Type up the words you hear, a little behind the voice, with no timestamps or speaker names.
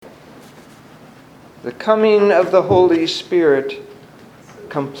The coming of the Holy Spirit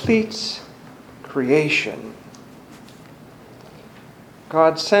completes creation.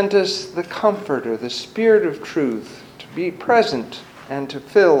 God sent us the Comforter, the Spirit of truth, to be present and to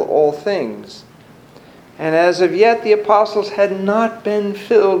fill all things. And as of yet, the apostles had not been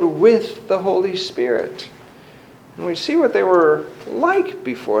filled with the Holy Spirit. And we see what they were like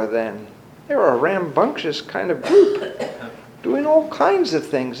before then. They were a rambunctious kind of group, doing all kinds of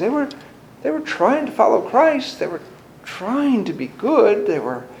things. They were trying to follow Christ. They were trying to be good. They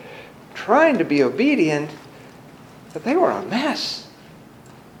were trying to be obedient. But they were a mess.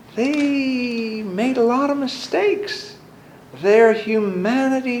 They made a lot of mistakes. Their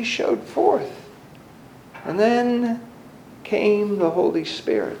humanity showed forth. And then came the Holy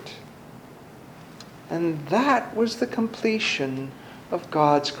Spirit. And that was the completion of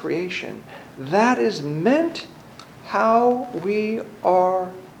God's creation. That is meant how we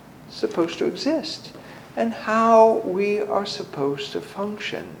are supposed to exist and how we are supposed to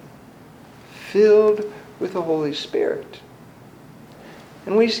function, filled with the Holy Spirit.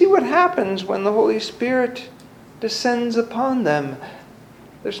 And we see what happens when the Holy Spirit descends upon them.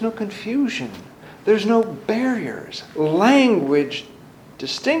 There's no confusion. There's no barriers. Language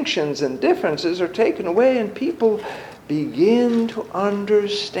distinctions and differences are taken away, and people begin to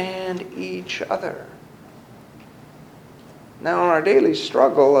understand each other. Now, in our daily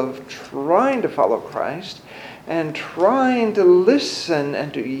struggle of trying to follow Christ and trying to listen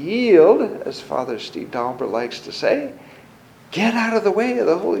and to yield, as Father Steve Dalber likes to say, get out of the way of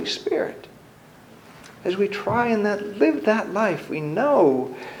the Holy Spirit. As we try and live that life, we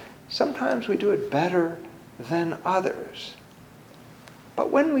know sometimes we do it better than others.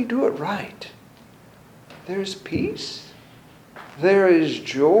 But when we do it right, there's peace, there is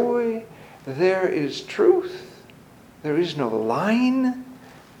joy, there is truth. There is no lying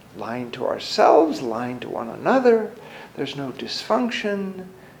to ourselves, lying to one another. There's no dysfunction.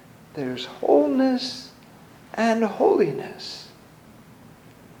 There's wholeness and holiness.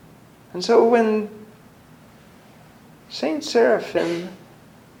 And so when Saint Seraphim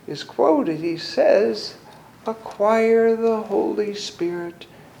is quoted, he says, "Acquire the Holy Spirit,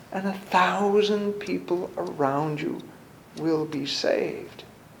 and 1,000 people around you will be saved."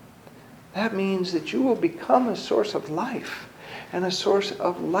 That means that you will become a source of life and a source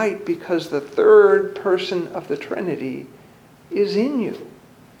of light because the third person of the Trinity is in you.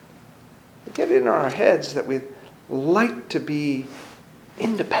 We get in our heads that we like to be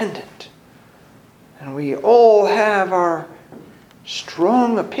independent. And we all have our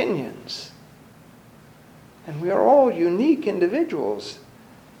strong opinions. And we are all unique individuals.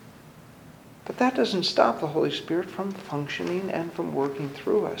 But that doesn't stop the Holy Spirit from functioning and from working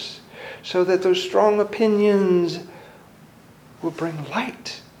through us, so that those strong opinions will bring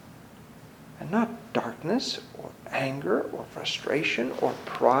light and not darkness or anger or frustration or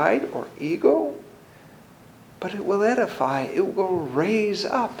pride or ego, but it will edify, it will raise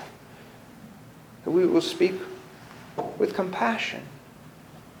up, that we will speak with compassion,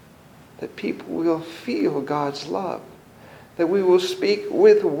 that people will feel God's love, that we will speak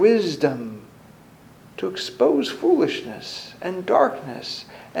with wisdom to expose foolishness and darkness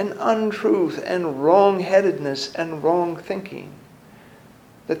and untruth and wrong-headedness and wrong thinking.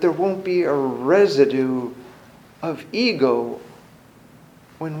 That there won't be a residue of ego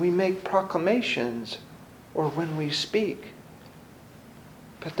when we make proclamations or when we speak.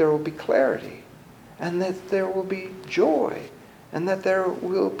 But there will be clarity, and that there will be joy, and that there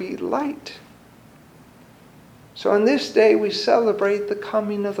will be light. So on this day we celebrate the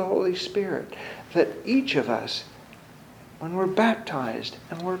coming of the Holy Spirit, that each of us, when we're baptized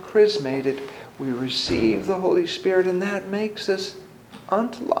and we're chrismated, we receive the Holy Spirit, and that makes us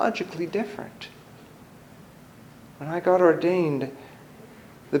ontologically different. When I got ordained,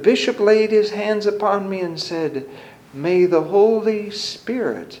 the bishop laid his hands upon me and said, "May the Holy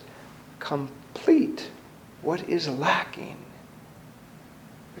Spirit complete what is lacking."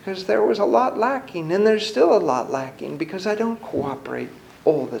 Because there was a lot lacking, and there's still a lot lacking, because I don't cooperate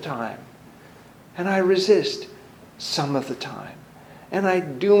all the time. And I resist some of the time. And I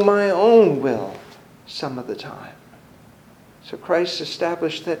do my own will some of the time. So Christ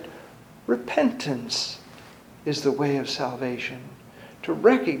established that repentance is the way of salvation. To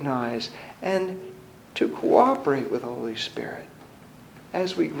recognize and to cooperate with the Holy Spirit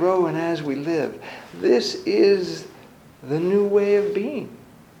as we grow and as we live. This is the new way of being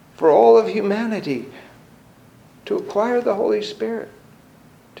for all of humanity. To acquire the Holy Spirit,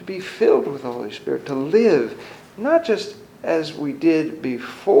 to be filled with the Holy Spirit, to live not just as we did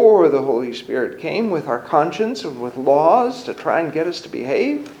before the Holy Spirit came, with our conscience and with laws to try and get us to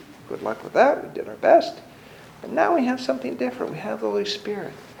behave, Good luck with that. We did our best. But now we have something different. We have the Holy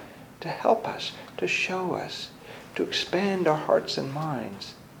Spirit to help us, to show us, to expand our hearts and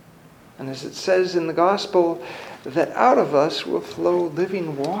minds. And as it says in the gospel, that out of us will flow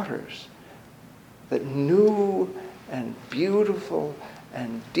living waters, that new and beautiful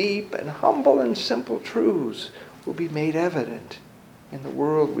and deep and humble and simple truths will be made evident in the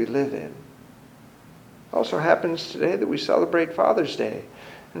world we live in. It also happens today that we celebrate Father's Day.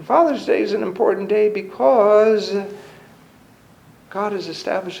 And Father's Day is an important day because God has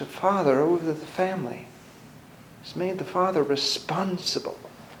established a father over the family. He's made the father responsible.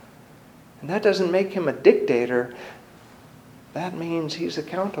 And that doesn't make him a dictator. That means he's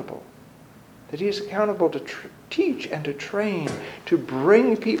accountable. That he's accountable to teach and to train, to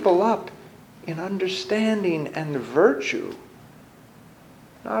bring people up in understanding and virtue.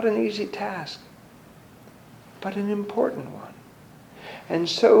 Not an easy task, but an important one. And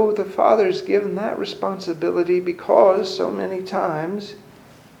so the Father's given that responsibility because so many times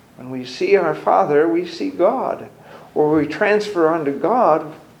when we see our Father, we see God. Or we transfer onto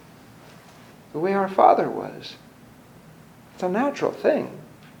God the way our Father was. It's a natural thing.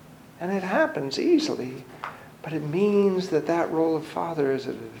 And it happens easily. But it means that that role of Father is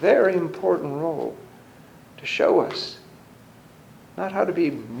a very important role to show us not how to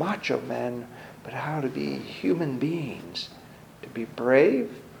be macho men, but how to be human beings. To be brave,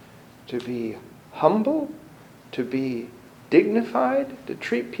 to be humble, to be dignified, to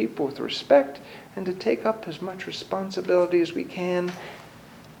treat people with respect, and to take up as much responsibility as we can.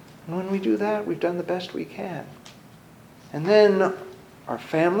 And when we do that, we've done the best we can. And then our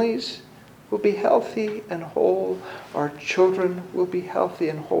families will be healthy and whole. Our children will be healthy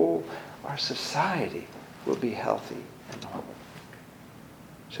and whole. Our society will be healthy and whole.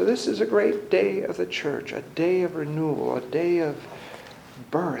 So this is a great day of the church, a day of renewal, a day of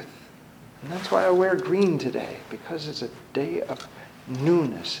birth. And that's why I wear green today, because it's a day of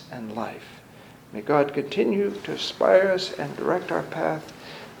newness and life. May God continue to inspire us and direct our path,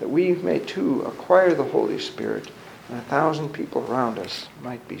 that we may too acquire the Holy Spirit, and 1,000 people around us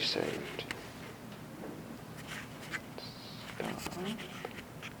might be saved. Stop.